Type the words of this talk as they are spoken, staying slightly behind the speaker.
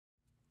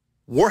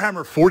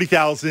Warhammer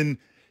 40,000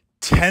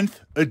 10th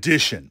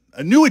edition,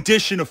 a new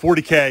edition of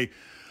 40K,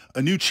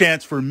 a new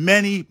chance for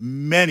many,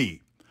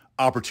 many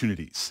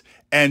opportunities.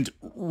 And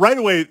right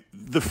away,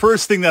 the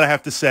first thing that I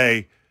have to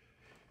say,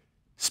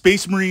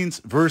 Space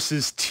Marines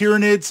versus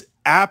Tyranids,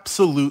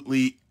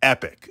 absolutely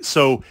epic.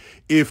 So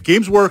if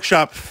Games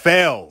Workshop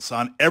fails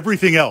on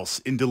everything else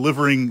in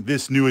delivering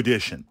this new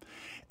edition,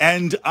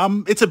 and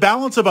it's a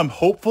balance of I'm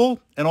hopeful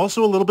and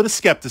also a little bit of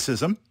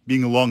skepticism,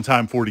 being a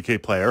longtime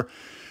 40K player.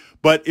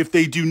 But if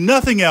they do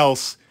nothing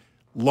else,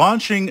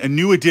 launching a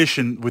new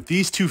edition with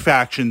these two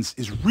factions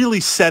is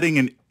really setting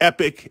an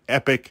epic,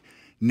 epic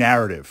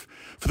narrative.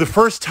 For the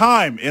first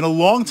time in a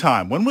long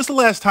time, when was the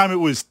last time it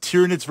was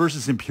Tyranids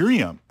versus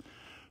Imperium?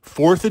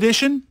 4th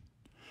edition?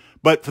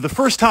 But for the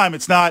first time,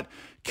 it's not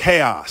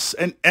chaos.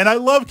 And I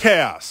love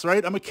chaos,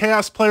 right? I'm a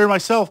chaos player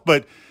myself,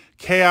 but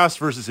chaos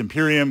versus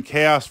Imperium,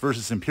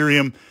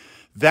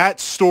 that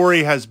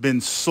story has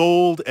been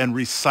sold and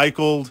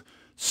recycled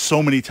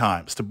so many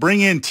times. To bring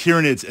in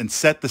Tyranids and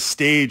set the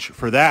stage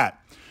for that,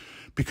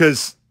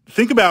 because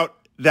think about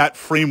that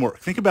framework,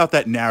 think about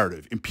that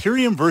narrative.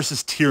 Imperium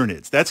versus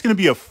Tyranids, that's going to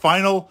be a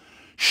final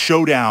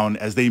showdown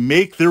as they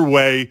make their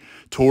way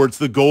towards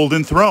the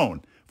Golden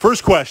Throne.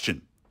 First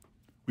question,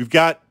 we've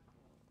got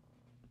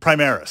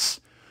Primaris,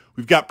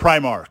 we've got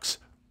Primarchs.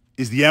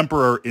 Is the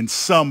Emperor in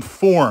some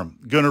form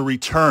going to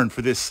return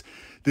for this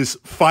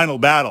final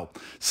battle?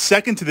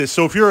 Second to this,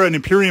 so if you're an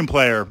Imperium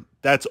player,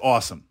 that's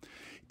awesome.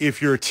 If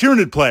you're a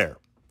Tyranid player,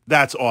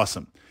 that's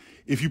awesome.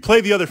 If you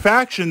play the other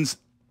factions,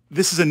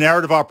 this is a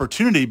narrative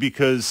opportunity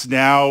because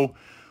now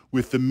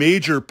with the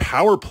major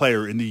power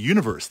player in the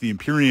universe, the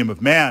Imperium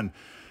of Man,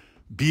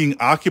 being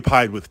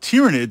occupied with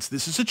Tyranids,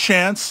 this is a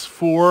chance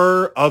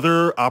for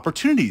other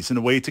opportunities in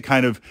a way to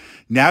kind of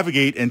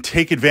navigate and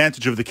take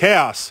advantage of the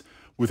chaos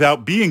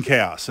without being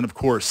chaos. And of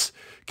course,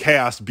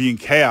 chaos being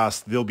chaos,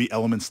 there'll be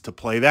elements to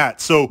play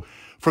that. So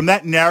from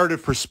that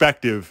narrative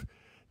perspective,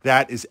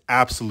 that is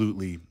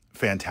absolutely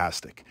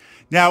fantastic.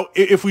 Now,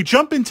 if we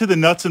jump into the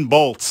nuts and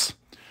bolts,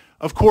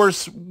 of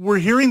course, we're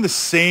hearing the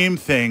same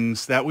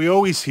things that we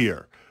always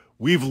hear.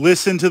 We've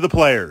listened to the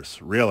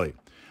players, really.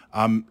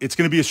 It's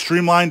going to be a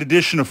streamlined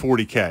edition of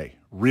 40K,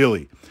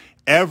 really.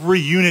 Every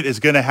unit is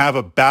going to have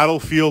a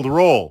battlefield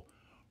role,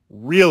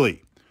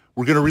 really.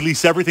 We're going to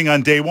release everything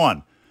on day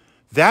one.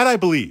 That I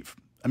believe.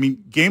 I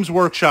mean, Games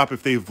Workshop,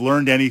 if they've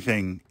learned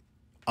anything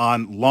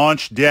on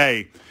launch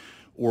day,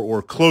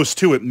 or close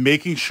to it,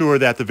 making sure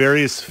that the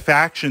various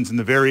factions and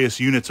the various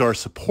units are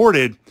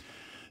supported,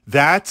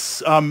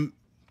 that's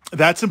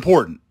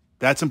important.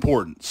 That's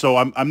important. So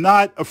I'm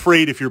not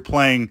afraid if you're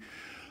playing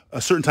a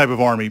certain type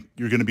of army,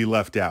 you're going to be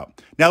left out.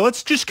 Now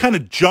let's just kind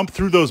of jump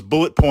through those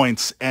bullet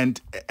points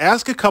and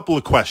ask a couple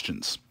of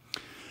questions.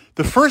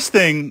 The first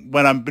thing,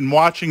 when I've been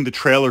watching the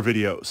trailer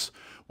videos,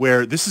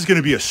 where this is going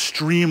to be a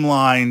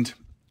streamlined,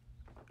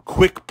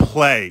 quick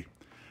play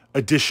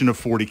edition of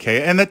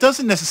 40K, and that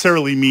doesn't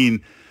necessarily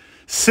mean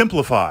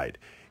simplified.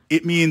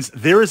 It means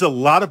there is a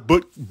lot of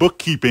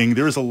bookkeeping,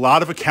 there is a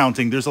lot of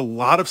accounting, there's a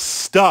lot of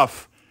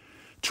stuff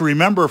to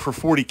remember for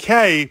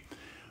 40K,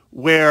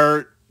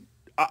 where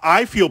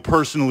I feel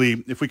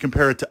personally, if we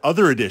compare it to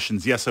other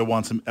editions, yes, I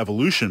want some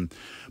evolution,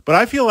 but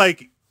I feel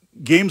like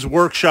Games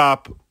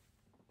Workshop,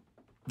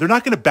 they're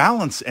not going to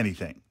balance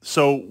anything.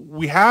 So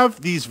we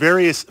have these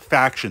various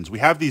factions, we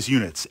have these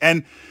units,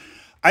 and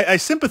I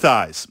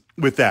sympathize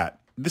with that.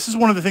 This is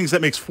one of the things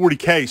that makes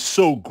 40K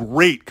so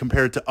great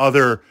compared to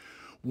other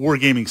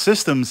wargaming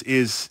systems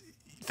is,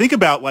 think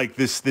about like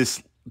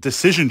this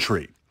decision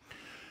tree.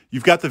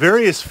 You've got the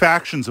various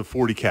factions of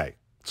 40K.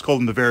 It's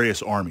called them the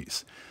various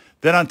armies.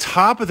 Then on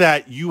top of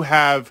that, you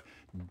have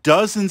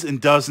dozens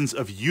and dozens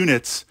of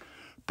units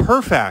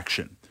per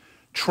faction.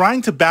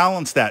 Trying to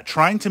balance that,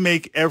 trying to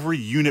make every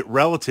unit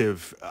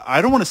relative,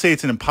 I don't want to say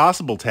it's an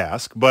impossible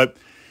task, but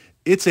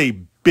it's a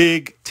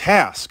big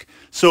task.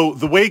 So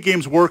the way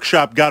Games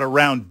Workshop got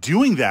around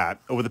doing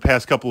that over the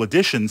past couple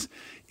editions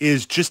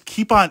is just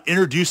keep on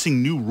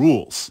introducing new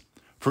rules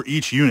for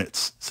each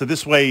unit. So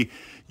this way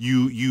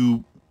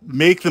you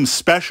make them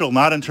special,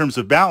 not in terms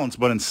of balance,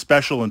 but in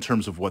special in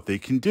terms of what they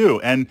can do.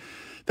 And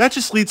that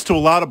just leads to a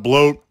lot of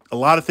bloat, a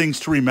lot of things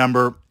to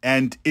remember,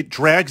 and it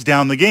drags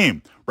down the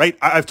game, right?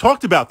 I've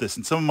talked about this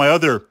in some of my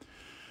other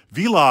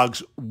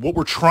vlogs, what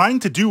we're trying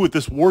to do with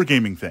this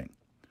wargaming thing.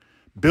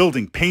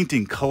 Building,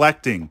 painting,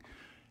 collecting,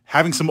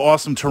 having some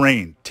awesome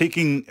terrain,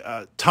 taking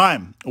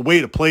time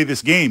away to play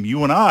this game.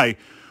 You and I,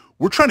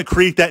 we're trying to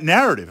create that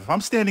narrative. If I'm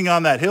standing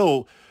on that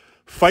hill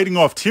fighting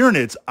off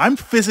Tyranids, I'm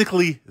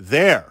physically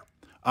there.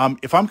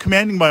 If I'm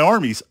commanding my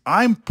armies,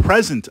 I'm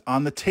present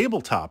on the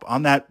tabletop,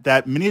 on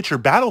that miniature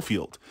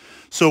battlefield.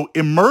 So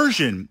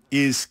immersion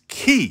is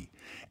key.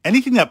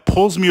 Anything that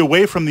pulls me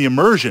away from the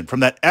immersion, from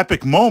that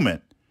epic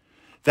moment,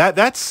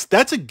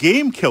 that's a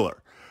game killer.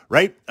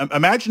 Right?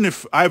 Imagine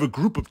if I have a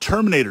group of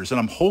Terminators and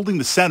I'm holding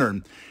the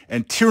center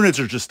and Tyranids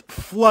are just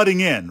flooding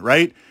in,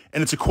 right?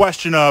 And it's a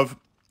question of,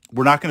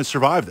 we're not going to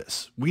survive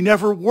this. We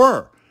never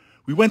were.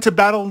 We went to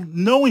battle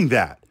knowing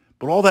that.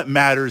 But all that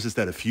matters is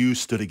that a few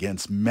stood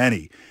against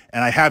many.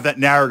 And I have that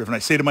narrative, and I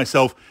say to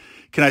myself,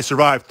 can I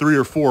survive 3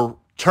 or 4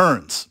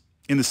 turns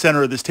in the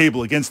center of this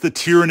table against the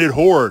Tyranid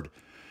horde?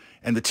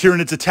 And the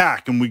Tyranids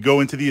attack, and we go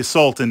into the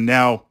assault, and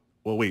now,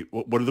 well, wait,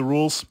 what are the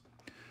rules?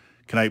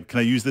 Can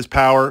I use this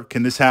power?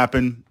 Can this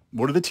happen?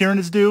 What do the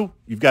Tyranids do?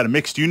 You've got a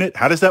mixed unit.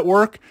 How does that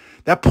work?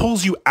 That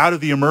pulls you out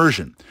of the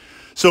immersion.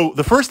 So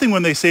the first thing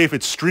when they say if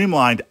it's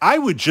streamlined, I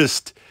would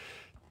just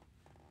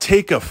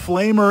take a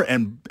flamer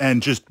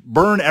and just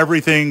burn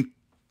everything,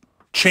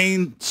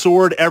 chain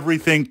sword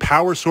everything,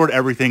 power sword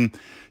everything,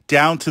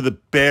 down to the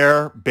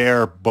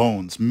bare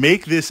bones.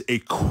 Make this a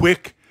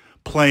quick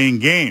playing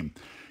game.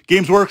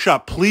 Games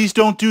Workshop, please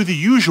don't do the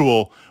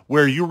usual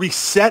where you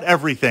reset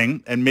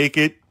everything and make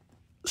it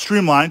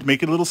streamlined,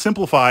 make it a little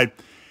simplified.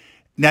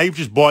 Now you've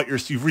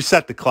just you've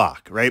reset the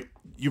clock, right?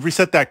 You've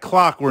reset that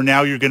clock where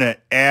now you're going to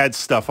add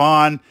stuff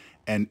on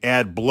and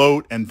add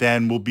bloat, and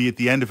then we'll be at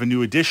the end of a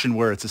new edition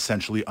where it's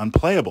essentially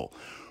unplayable.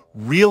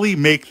 Really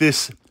make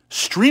this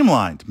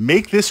streamlined.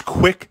 Make this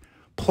quick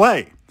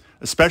play,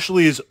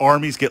 especially as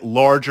armies get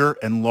larger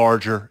and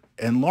larger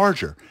and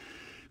larger.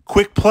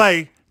 Quick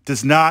play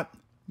does not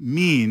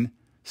mean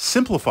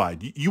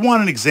simplified. You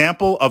want an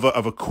example of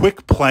a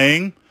quick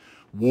playing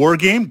war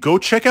game? Go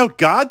check out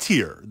God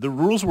Tier. The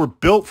rules were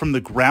built from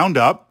the ground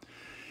up.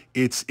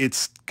 It's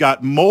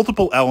got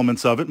multiple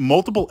elements of it,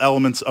 multiple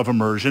elements of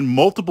immersion,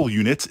 multiple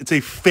units. It's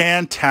a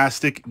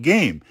fantastic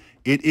game.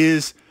 It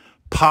is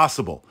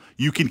possible.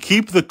 You can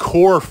keep the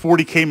core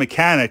 40K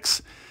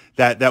mechanics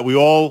that we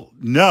all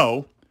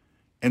know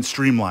and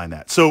streamline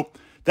that. So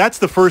that's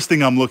the first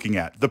thing I'm looking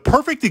at. The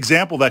perfect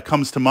example that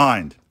comes to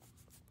mind,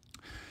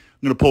 I'm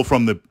going to pull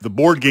from the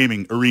board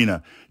gaming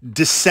arena,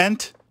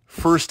 Descent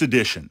First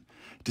Edition.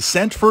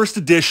 Descent First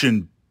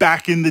Edition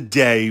back in the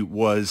day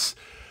was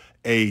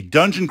a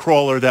dungeon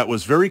crawler that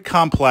was very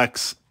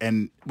complex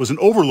and was an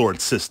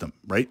overlord system,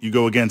 right? You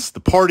go against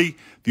the party,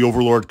 the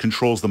overlord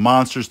controls the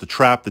monsters, the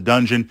trap, the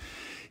dungeon.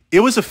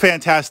 It was a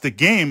fantastic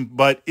game,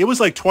 but it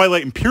was like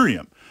Twilight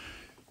Imperium.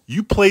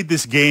 You played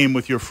this game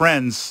with your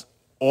friends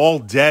all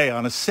day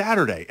on a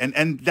Saturday,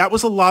 and that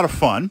was a lot of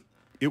fun.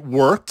 It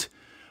worked,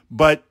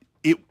 but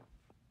it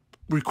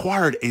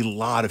required a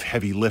lot of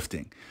heavy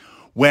lifting.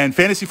 When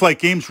Fantasy Flight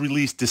Games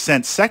released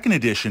Descent 2nd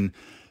Edition,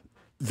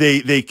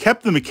 they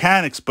kept the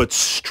mechanics but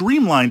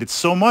streamlined it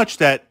so much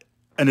that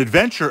an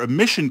adventure, a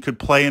mission, could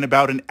play in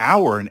about an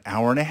hour and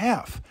a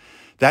half.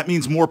 That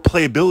means more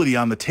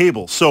playability on the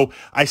table. So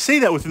I say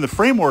that within the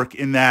framework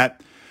in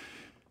that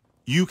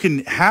you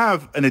can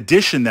have an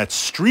edition that's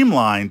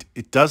streamlined.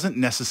 It doesn't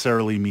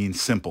necessarily mean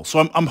simple.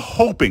 So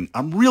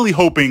I'm really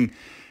hoping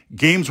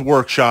Games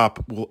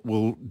Workshop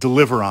will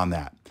deliver on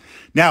that.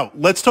 Now,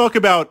 let's talk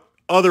about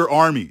other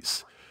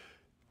armies.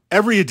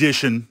 Every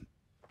edition,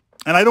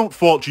 and I don't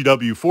fault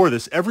GW for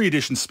this, every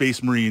edition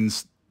Space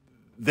Marines,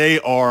 they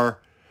are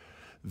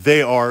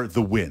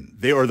the win.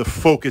 They are the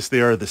focus.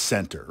 They are the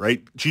center,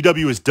 right?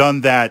 GW has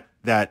done that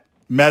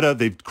meta.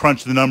 They've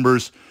crunched the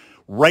numbers.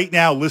 Right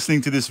now, listening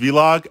to this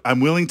vlog,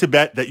 I'm willing to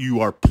bet that you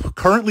are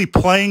currently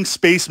playing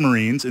Space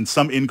Marines in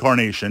some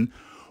incarnation,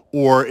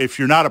 or if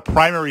you're not a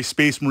primary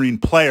Space Marine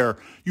player,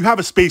 you have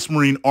a Space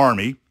Marine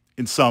army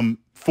in some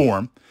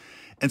form.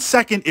 And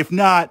second, if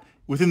not,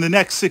 within the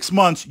next 6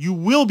 months, you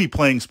will be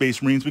playing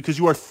Space Marines because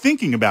you are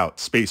thinking about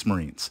Space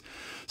Marines.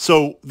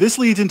 So this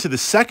leads into the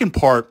second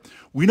part.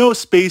 We know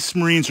Space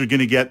Marines are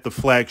going to get the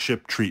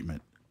flagship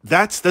treatment.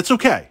 That's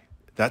okay.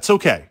 That's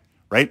okay,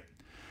 right?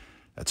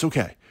 That's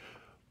okay.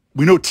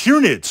 We know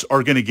Tyranids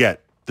are going to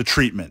get the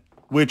treatment,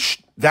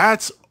 which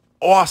that's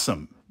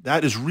awesome.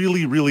 That is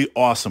really, really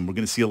awesome. We're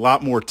going to see a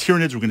lot more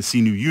Tyranids. We're going to see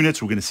new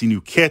units. We're going to see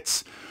new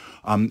kits.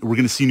 We're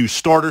going to see new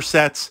starter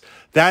sets.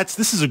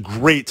 This is a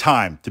great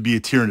time to be a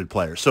Tyranid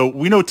player. So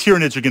we know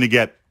Tyranids are going to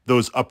get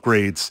those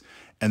upgrades,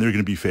 and they're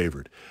going to be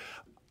favored.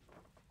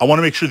 I want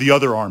to make sure the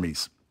other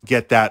armies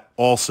get that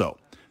also,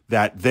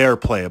 that they're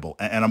playable.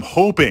 And I'm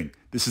hoping,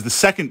 this is the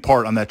second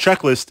part on that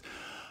checklist,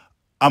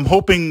 I'm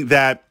hoping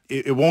that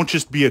it won't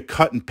just be a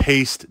cut and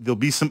paste. There'll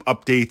be some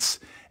updates.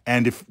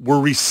 And if we're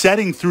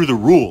resetting through the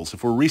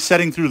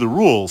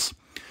rules,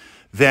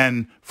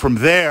 then from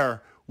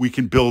there, we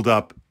can build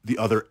up the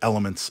other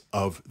elements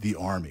of the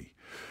army.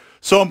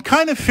 So I'm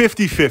kind of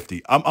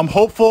 50-50. I'm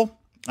hopeful.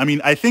 I mean,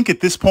 I think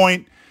at this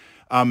point,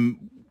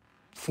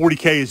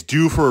 40K is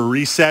due for a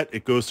reset.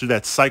 It goes through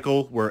that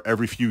cycle where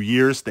every few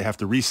years they have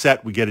to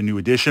reset. We get a new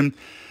edition.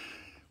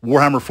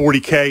 Warhammer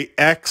 40K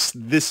X,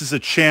 this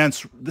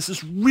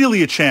is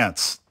really a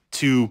chance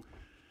to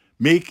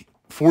make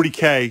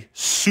 40K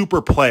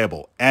super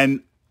playable.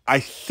 And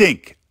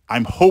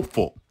I'm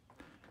hopeful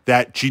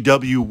that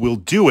GW will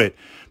do it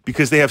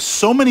because they have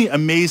so many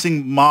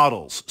amazing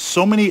models,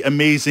 so many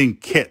amazing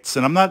kits.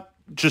 And I'm not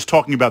just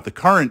talking about the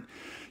current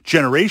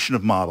generation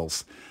of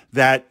models,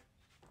 that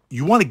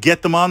you want to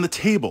get them on the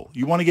table.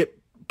 You want to get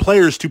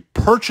players to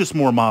purchase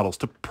more models,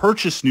 to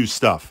purchase new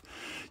stuff.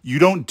 You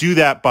don't do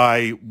that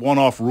by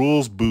one-off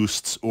rules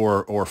boosts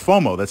or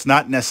FOMO. That's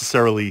not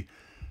necessarily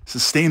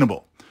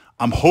sustainable.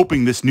 I'm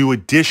hoping this new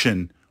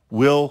edition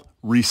will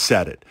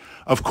reset it.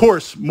 Of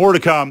course, more to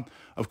come.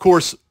 Of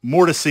course,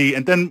 more to see.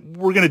 And then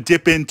we're going to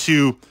dip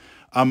into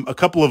a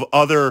couple of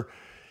other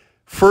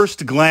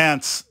first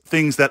glance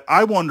things that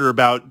I wonder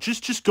about,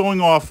 just going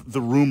off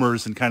the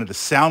rumors and kind of the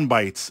sound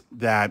bites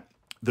that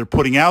they're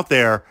putting out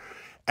there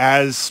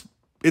as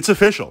it's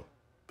official.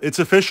 It's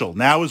official.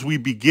 Now as we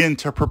begin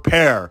to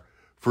prepare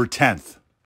for 10th.